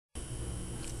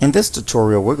In this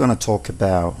tutorial, we're going to talk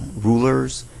about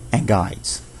rulers and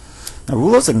guides. Now,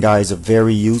 rulers and guides are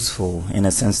very useful in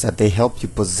a sense that they help you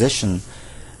position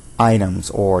items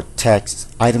or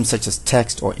text, items such as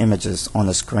text or images on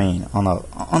the screen on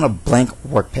a blank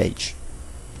work page.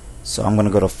 So I'm going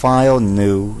to go to File,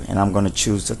 New, and I'm going to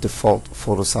choose the default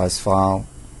photo size file.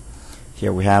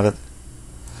 Here we have it.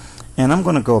 And I'm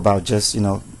going to go about just,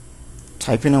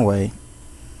 typing away.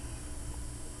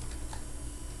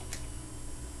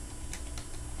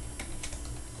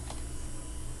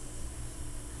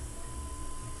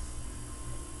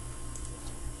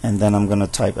 And then I'm going to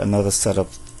type another set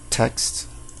of text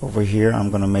over here. I'm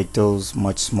going to make those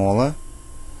much smaller,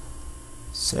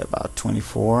 say about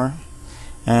 24,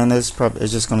 and it's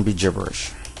just going to be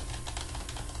gibberish.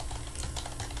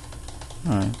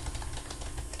 Alright,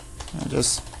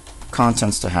 just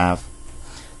contents to have.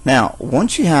 Now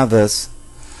once you have this,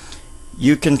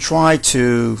 you can try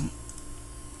to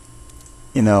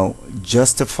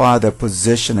justify the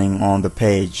positioning on the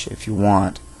page if you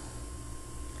want.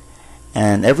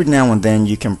 And every now and then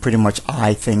you can pretty much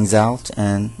eye things out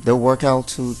and they'll work out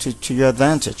to your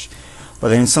advantage.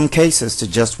 But in some cases they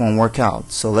just won't work out.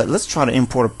 So let's try to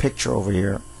import a picture over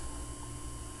here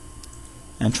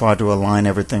and try to align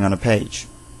everything on a page.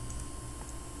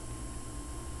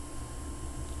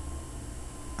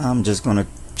 I'm just going to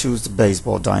choose the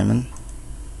baseball diamond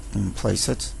and place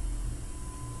it.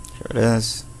 Here it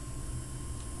is.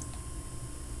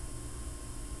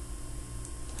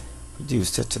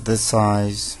 Reduced it to this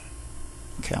size.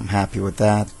 Okay, I'm happy with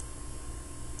that.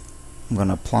 I'm going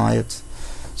to apply it.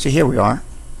 So here we are.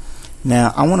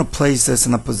 Now I want to place this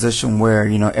in a position where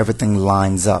everything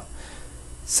lines up.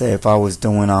 Say if I was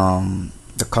doing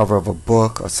the cover of a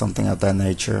book or something of that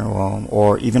nature,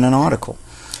 or even an article,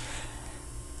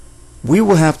 we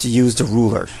will have to use the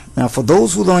ruler. Now for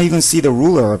those who don't even see the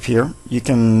ruler up here, you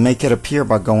can make it appear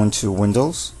by going to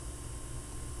Windows.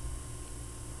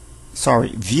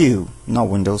 View, not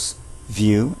Windows,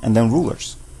 View, and then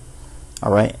Rulers.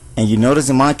 Alright, and you notice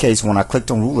in my case when I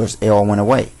clicked on Rulers, it all went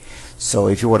away. So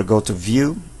if you were to go to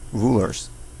View, Rulers,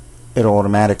 it'll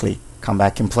automatically come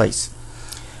back in place.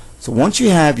 So once you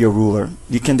have your ruler,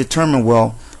 you can determine,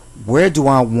 well, where do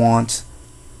I want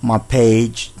my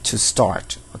page to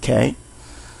start? Okay,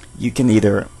 you can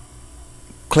either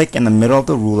click in the middle of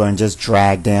the ruler and just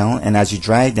drag down, and as you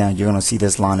drag down, you're going to see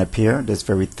this line appear, this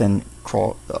very thin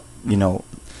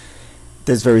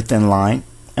this very thin line,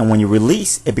 and when you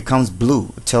release, it becomes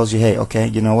blue. It tells you, hey, okay,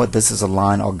 you know what, this is a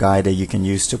line or guide that you can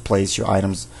use to place your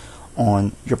items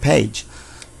on your page.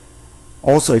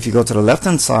 Also, if you go to the left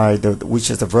hand side,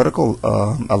 which is the vertical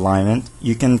alignment,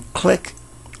 you can click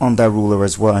on that ruler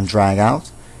as well and drag out,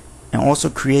 and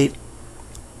also create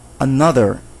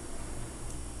another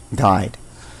guide.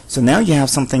 So now you have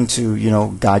something to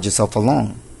guide yourself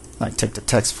along. Like take the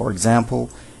text for example.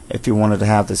 If you wanted to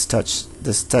have this text,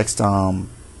 let's take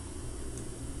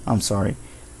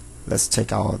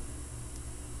our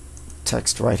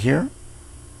text right here.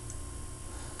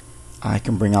 I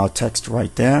can bring our text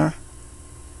right there.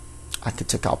 I can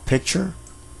take our picture.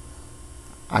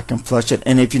 I can flush it,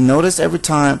 and if you notice, every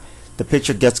time the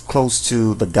picture gets close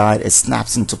to the guide, it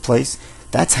snaps into place.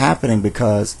 That's happening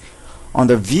because on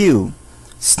the view,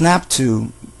 snap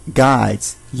to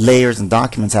guides, layers, and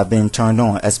documents have been turned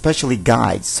on, especially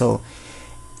guides. So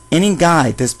any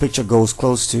guide this picture goes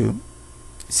close to,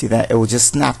 see that, it will just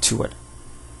snap to it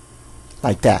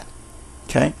like that.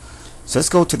 Okay, so let's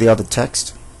go to the other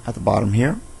text at the bottom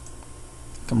here.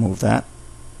 I can move that,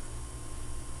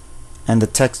 and the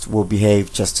text will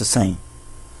behave just the same.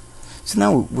 So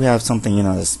now we have something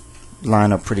that's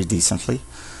lined up pretty decently.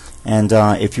 And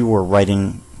if you were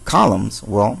writing columns,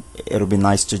 well, it'll be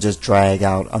nice to just drag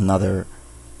out another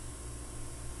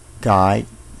guide,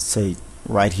 say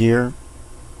right here.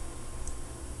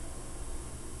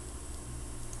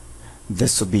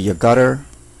 This will be your gutter,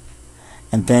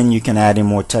 and then you can add in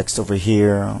more text over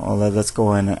here, or let's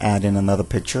go in and add in another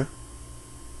picture.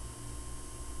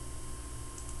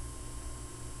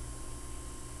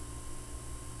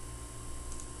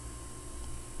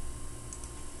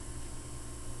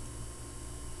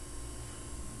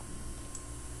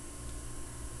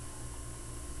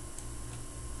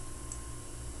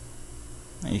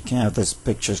 You can have this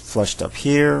picture flushed up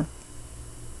here.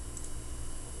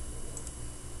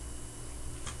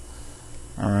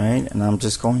 Alright, and I'm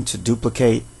just going to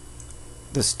duplicate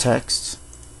this text.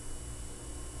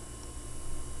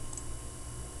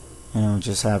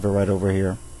 Just have it right over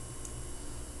here.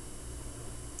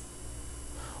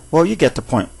 Well, you get the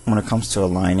point when it comes to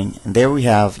aligning. And there we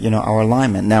have, our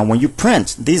alignment. Now, when you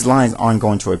print, these lines aren't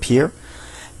going to appear.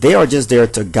 They are just there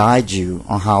to guide you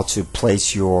on how to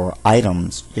place your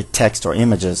items, your text or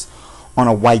images, on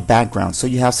a white background so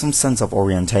you have some sense of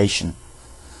orientation.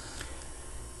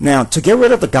 Now, to get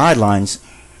rid of the guidelines,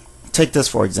 take this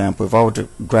for example. If I were to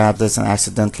grab this and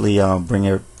accidentally bring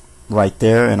it right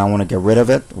there and I want to get rid of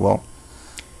it, well,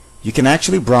 you can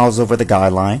actually browse over the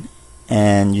guideline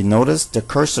and you notice the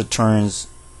cursor turns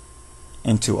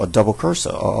into a double cursor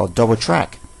or a double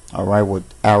track, alright, with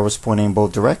arrows pointing in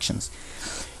both directions.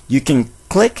 You can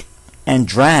click and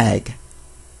drag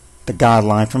the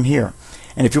guideline from here,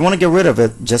 and if you want to get rid of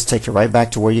it, just take it right back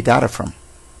to where you got it from,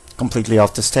 completely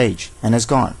off the stage, and it's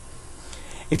gone.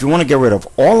 If you want to get rid of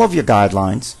all of your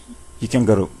guidelines, you can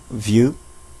go to View,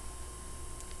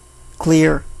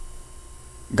 Clear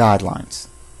Guidelines,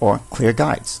 or Clear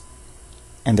Guides,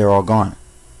 and they're all gone.